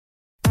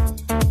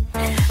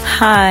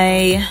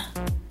Hi.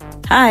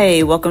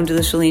 Hi, welcome to the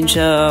Shalene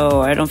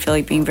Show. I don't feel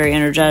like being very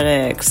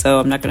energetic, so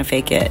I'm not going to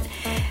fake it.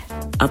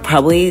 I'll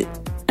probably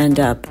end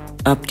up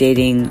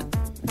updating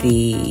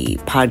the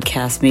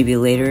podcast maybe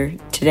later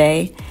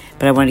today,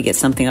 but I want to get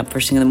something up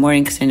first thing in the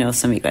morning because I know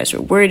some of you guys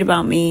are worried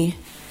about me.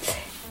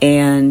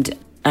 And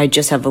I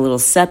just have a little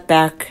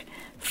setback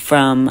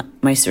from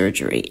my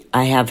surgery.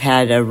 I have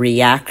had a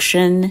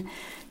reaction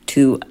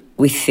to,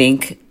 we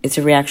think it's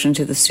a reaction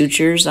to the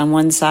sutures on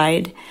one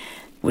side,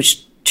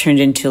 which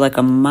turned into like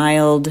a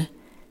mild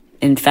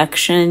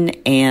infection.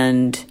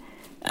 And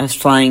I was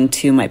flying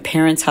to my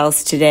parents'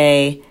 house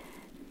today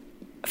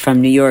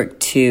from New York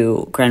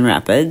to Grand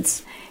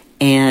Rapids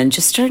and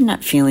just started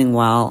not feeling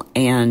well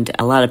and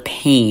a lot of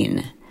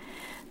pain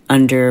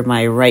under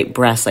my right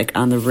breast, like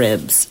on the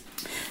ribs.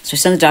 So I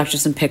sent the doctor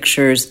some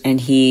pictures and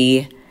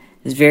he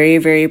was very,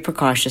 very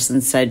precautious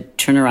and said,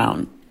 turn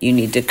around. You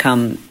need to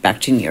come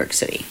back to New York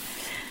City.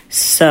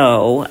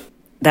 So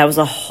that was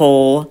a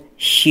whole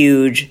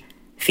huge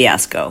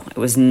fiasco. It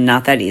was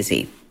not that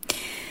easy.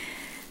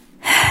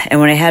 And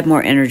when I had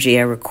more energy,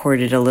 I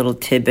recorded a little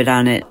tidbit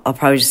on it. I'll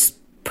probably just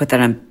put that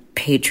on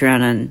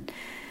Patreon on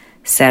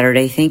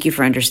Saturday. Thank you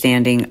for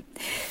understanding.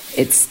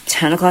 It's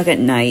 10 o'clock at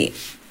night.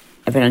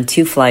 I've been on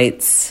 2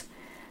 flights,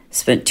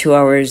 spent 2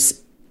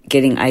 hours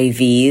getting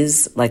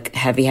IVs, like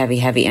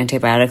heavy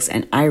antibiotics,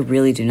 and I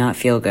really do not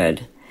feel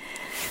good.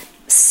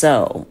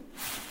 So,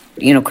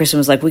 Kristen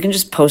was like, we can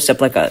just post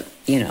up like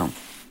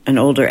an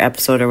older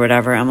episode or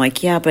whatever. I'm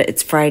like, yeah, but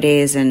it's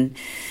Fridays and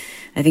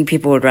I think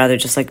people would rather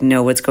just like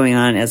know what's going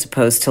on as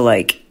opposed to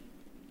like,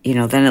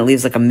 then it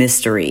leaves like a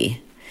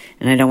mystery.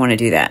 And I don't want to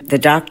do that. The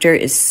doctor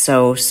is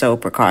so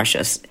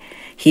precautious.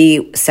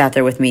 He sat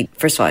there with me.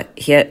 First of all,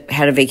 he had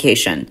a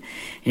vacation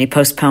and he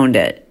postponed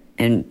it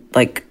and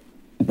like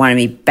wanted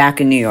me back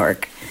in New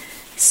York.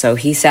 So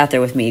he sat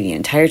there with me the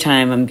entire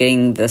time. I'm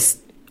getting this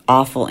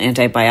awful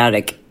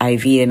antibiotic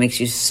IV that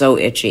makes you so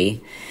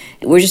itchy.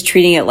 We're just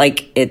treating it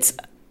like it's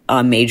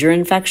a major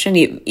infection,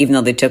 even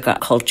though they took a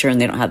culture and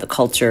they don't have the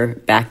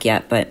culture back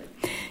yet. But,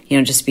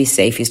 just be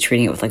safe. He's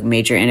treating it with like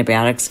major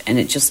antibiotics and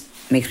it just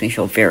makes me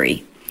feel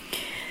very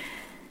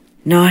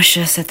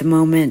nauseous at the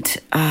moment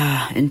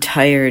and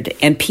tired.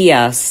 And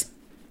P.S.,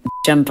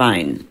 I'm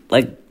fine.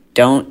 Like,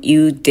 don't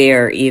you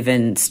dare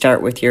even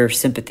start with your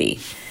sympathy.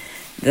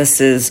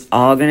 This is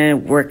all going to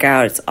work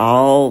out. It's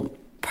all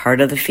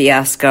part of the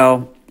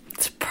fiasco.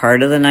 It's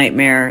part of the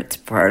nightmare. It's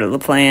part of the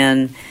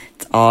plan.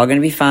 It's all going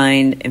to be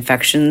fine.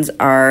 Infections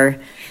are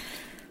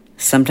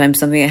sometimes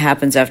something that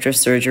happens after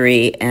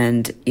surgery.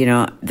 And,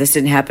 this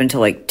didn't happen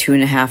until like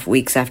 2.5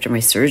 weeks after my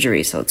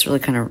surgery. So it's really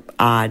kind of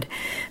odd.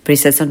 But he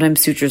said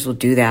sometimes sutures will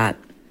do that.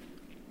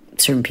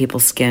 Certain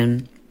people's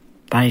skin,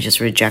 body just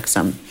rejects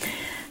them.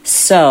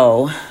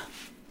 So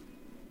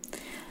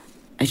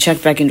I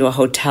checked back into a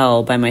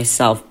hotel by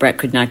myself. Brett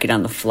could not get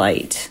on the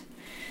flight.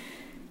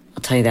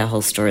 I'll tell you that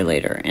whole story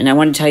later. And I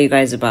want to tell you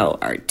guys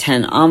about our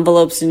 10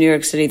 envelopes in New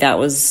York City. That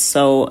was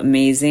so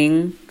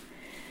amazing.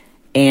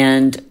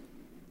 And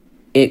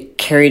it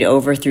carried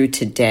over through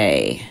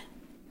today.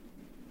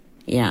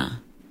 Yeah.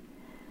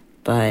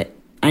 But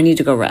I need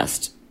to go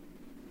rest.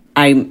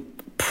 I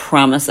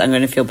promise I'm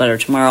going to feel better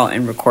tomorrow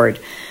and record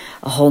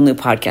a whole new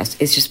podcast.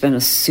 It's just been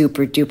a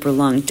super duper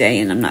long day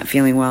and I'm not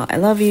feeling well. I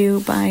love you.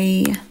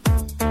 Bye.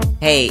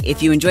 Hey,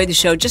 if you enjoyed the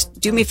show, just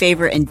do me a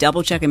favor and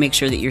double check and make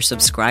sure that you're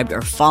subscribed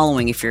or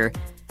following if you're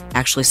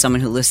actually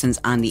someone who listens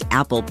on the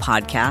Apple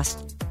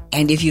podcast.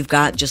 And if you've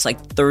got just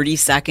like 30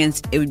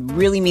 seconds, it would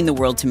really mean the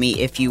world to me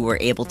if you were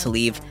able to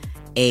leave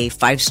a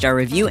 5-star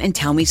review and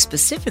tell me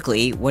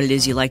specifically what it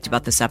is you liked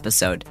about this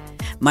episode.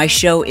 My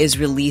show is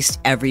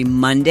released every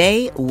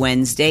Monday,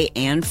 Wednesday,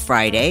 and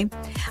Friday.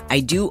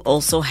 I do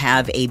also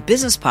have a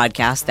business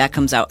podcast that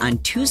comes out on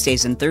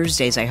Tuesdays and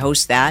Thursdays. I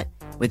host that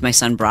with my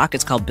son Brock.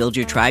 It's called Build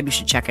Your Tribe. You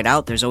should check it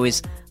out. There's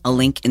always a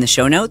link in the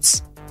show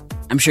notes.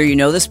 I'm sure you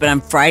know this, but on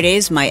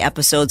Fridays, my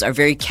episodes are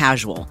very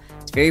casual.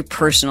 It's very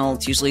personal.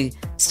 It's usually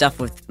stuff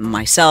with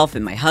myself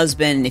and my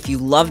husband. And if you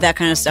love that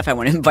kind of stuff, I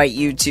want to invite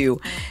you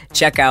to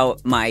check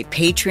out my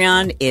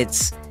Patreon.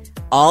 It's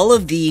all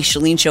of the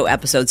Shalene Show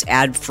episodes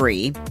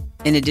ad-free.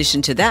 In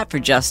addition to that, for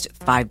just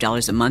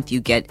 $5 a month, you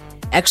get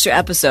extra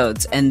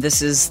episodes. And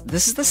this is the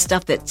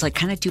stuff that's like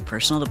kind of too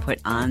personal to put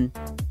on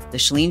the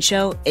Shalene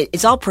Show.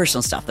 It's all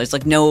personal stuff. There's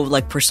like no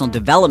like personal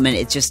development.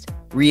 It's just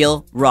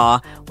real,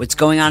 raw, what's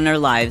going on in our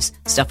lives,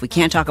 stuff we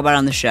can't talk about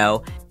on the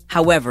show.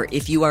 However,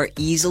 if you are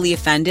easily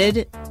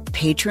offended,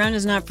 Patreon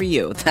is not for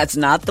you. That's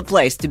not the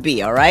place to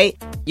be, all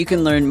right? You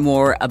can learn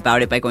more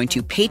about it by going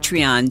to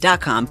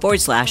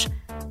patreon.com/The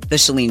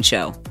Shalene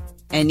Show.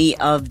 Any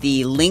of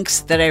the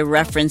links that I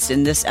referenced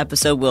in this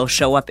episode will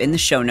show up in the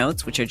show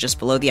notes, which are just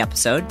below the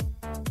episode.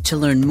 To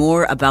learn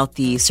more about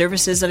the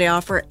services that I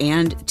offer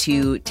and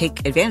to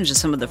take advantage of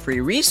some of the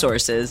free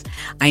resources,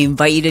 I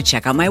invite you to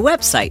check out my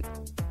website,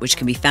 which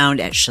can be found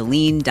at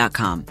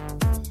shalene.com.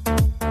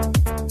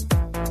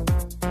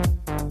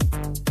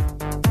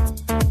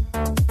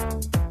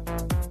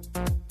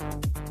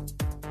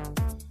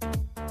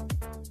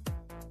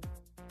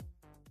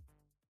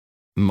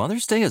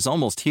 Mother's Day is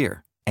almost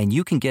here, and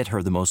you can get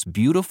her the most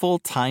beautiful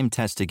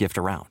time-tested gift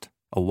around,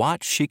 a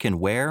watch she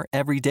can wear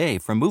every day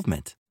from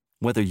Movement.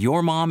 Whether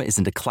your mom is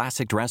into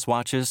classic dress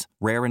watches,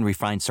 rare and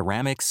refined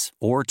ceramics,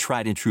 or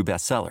tried-and-true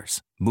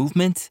bestsellers,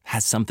 Movement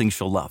has something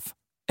she'll love.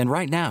 And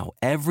right now,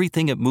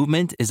 everything at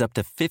Movement is up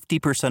to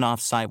 50% off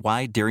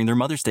site-wide during their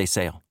Mother's Day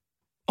sale.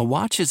 A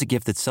watch is a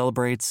gift that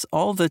celebrates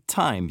all the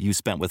time you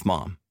spent with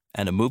mom,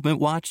 and a Movement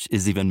watch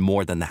is even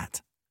more than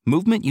that.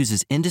 Movement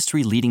uses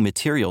industry-leading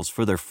materials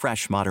for their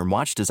fresh modern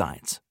watch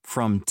designs,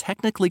 from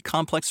technically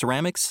complex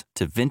ceramics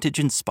to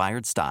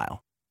vintage-inspired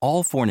style,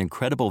 all for an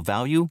incredible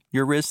value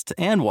your wrist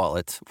and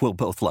wallet will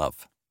both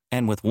love.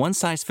 And with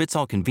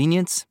one-size-fits-all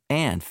convenience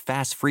and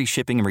fast free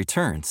shipping and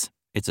returns,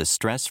 it's a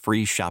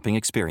stress-free shopping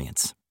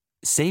experience.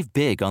 Save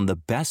big on the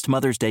best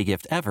Mother's Day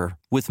gift ever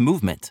with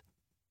Movement.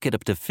 Get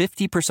up to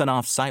 50%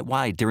 off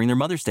site-wide during their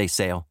Mother's Day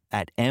sale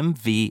at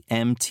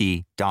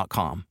mvmt.com.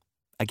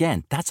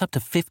 Again, that's up to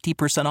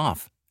 50%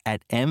 off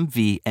at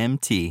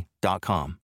mvmt.com.